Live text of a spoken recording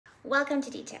Welcome to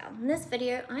Detail. In this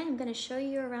video, I am going to show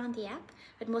you around the app,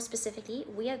 but more specifically,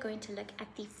 we are going to look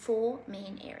at the four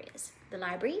main areas: the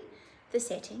library, the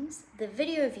settings, the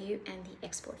video view, and the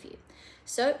export view.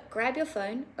 So grab your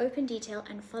phone, open Detail,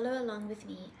 and follow along with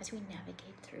me as we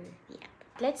navigate through the app.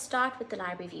 Let's start with the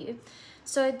library view.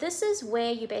 So this is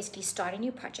where you basically start a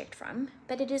new project from,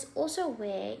 but it is also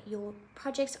where your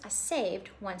projects are saved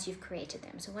once you've created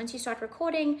them. So once you start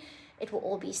recording, it will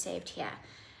all be saved here.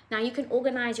 Now you can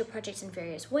organize your projects in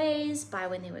various ways, by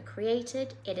when they were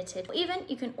created, edited, or even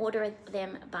you can order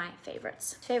them by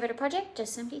favorites. Favorite a project,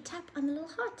 just simply tap on the little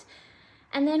heart.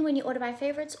 And then when you order by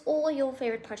favorites, all your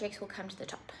favorite projects will come to the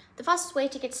top. The fastest way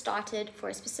to get started for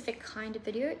a specific kind of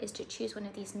video is to choose one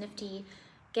of these nifty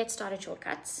get started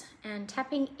shortcuts, and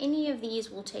tapping any of these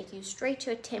will take you straight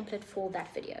to a template for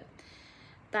that video.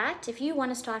 But if you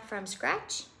want to start from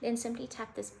scratch, then simply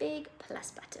tap this big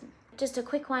plus button. Just a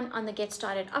quick one on the get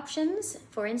started options.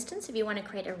 For instance, if you want to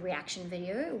create a reaction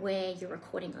video where you're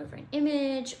recording over an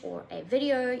image or a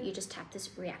video, you just tap this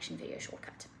reaction video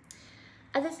shortcut.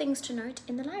 Other things to note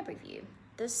in the library view: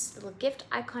 this little gift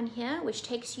icon here, which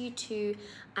takes you to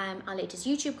our latest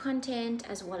YouTube content,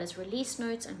 as well as release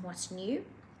notes and what's new.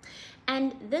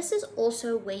 And this is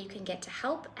also where you can get to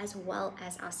help as well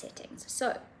as our settings.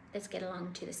 So let's get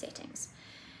along to the settings.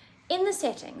 In the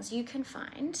settings, you can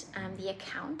find the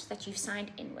account that you've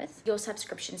signed in with, your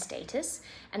subscription status,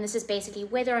 and this is basically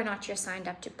whether or not you're signed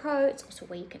up to Pro. It's also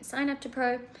where you can sign up to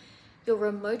Pro. Your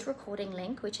remote recording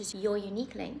link, which is your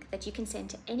unique link that you can send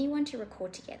to anyone to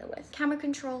record together with. Camera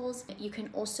controls, you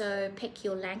can also pick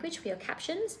your language for your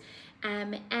captions.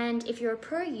 And if you're a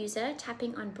Pro user,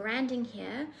 tapping on branding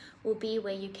here will be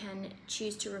where you can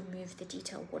choose to remove the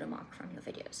detail watermark from your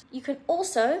videos. You can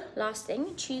also, last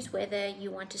thing, choose whether you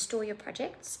want to store your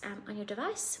projects on your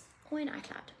device or in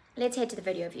iCloud. Let's head to the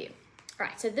video view. All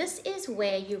right, so this is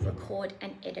where you record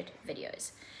and edit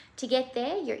videos. To get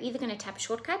there, you're either going to tap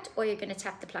shortcut or you're going to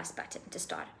tap the plus button to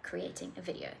start creating a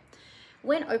video.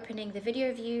 When opening the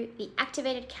video view, the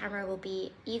activated camera will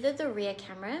be either the rear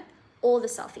camera or the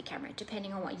selfie camera,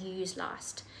 depending on what you use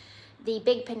last. The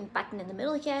big pin button in the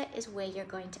middle here is where you're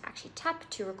going to actually tap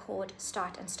to record,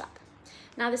 start, and stop.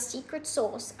 Now, the secret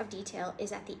sauce of Detail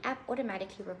is that the app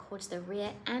automatically records the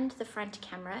rear and the front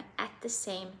camera at the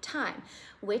same time,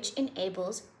 which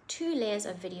enables 2 layers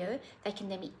of video that can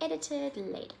then be edited,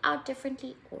 laid out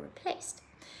differently, or replaced.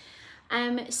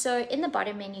 So in the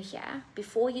bottom menu here,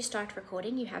 before you start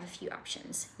recording, you have a few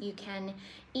options. You can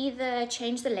either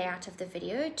change the layout of the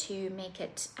video to make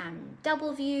it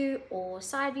double view or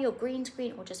side view or green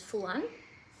screen or just full on.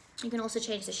 You can also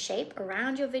change the shape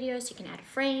around your videos. You can add a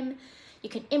frame. You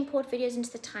can import videos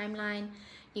into the timeline.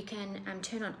 You can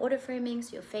turn on auto framing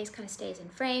so your face kind of stays in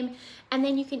frame. And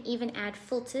then you can even add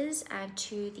filters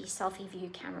to the selfie view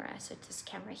camera. So this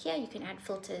camera here, you can add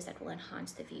filters that will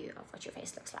enhance the view of what your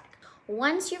face looks like.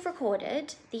 Once you've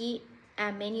recorded, the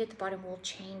menu at the bottom will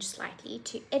change slightly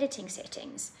to editing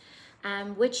settings,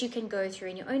 which you can go through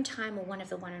in your own time or one of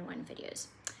the one-on-one videos.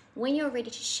 When you're ready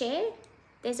to share,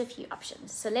 there's a few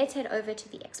options. So let's head over to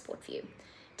the export view.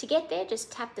 To get there,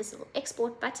 just tap this little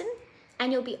export button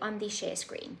and you'll be on the share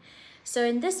screen. So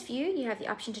in this view, you have the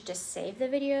option to just save the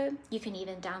video. You can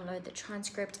even download the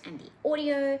transcript and the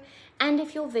audio. And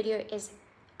if your video is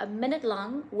a minute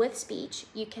long with speech,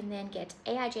 you can then get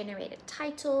AI generated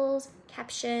titles,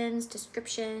 captions,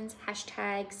 descriptions,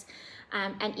 hashtags,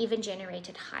 and even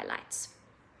generated highlights.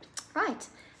 Right,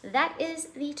 that is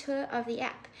the tour of the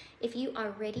app. If you are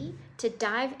ready to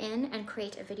dive in and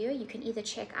create a video, you can either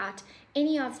check out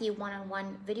any of the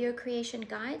one-on-one video creation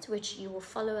guides, which you will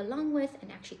follow along with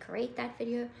and actually create that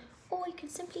video, or you can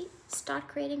simply start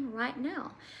creating right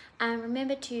now.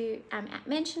 Remember to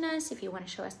mention us if you want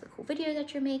to show us the cool video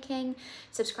that you're making.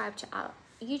 Subscribe to our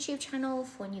YouTube channel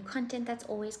for new content that's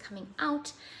always coming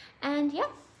out. And yeah,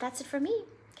 that's it from me.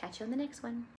 Catch you on the next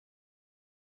one.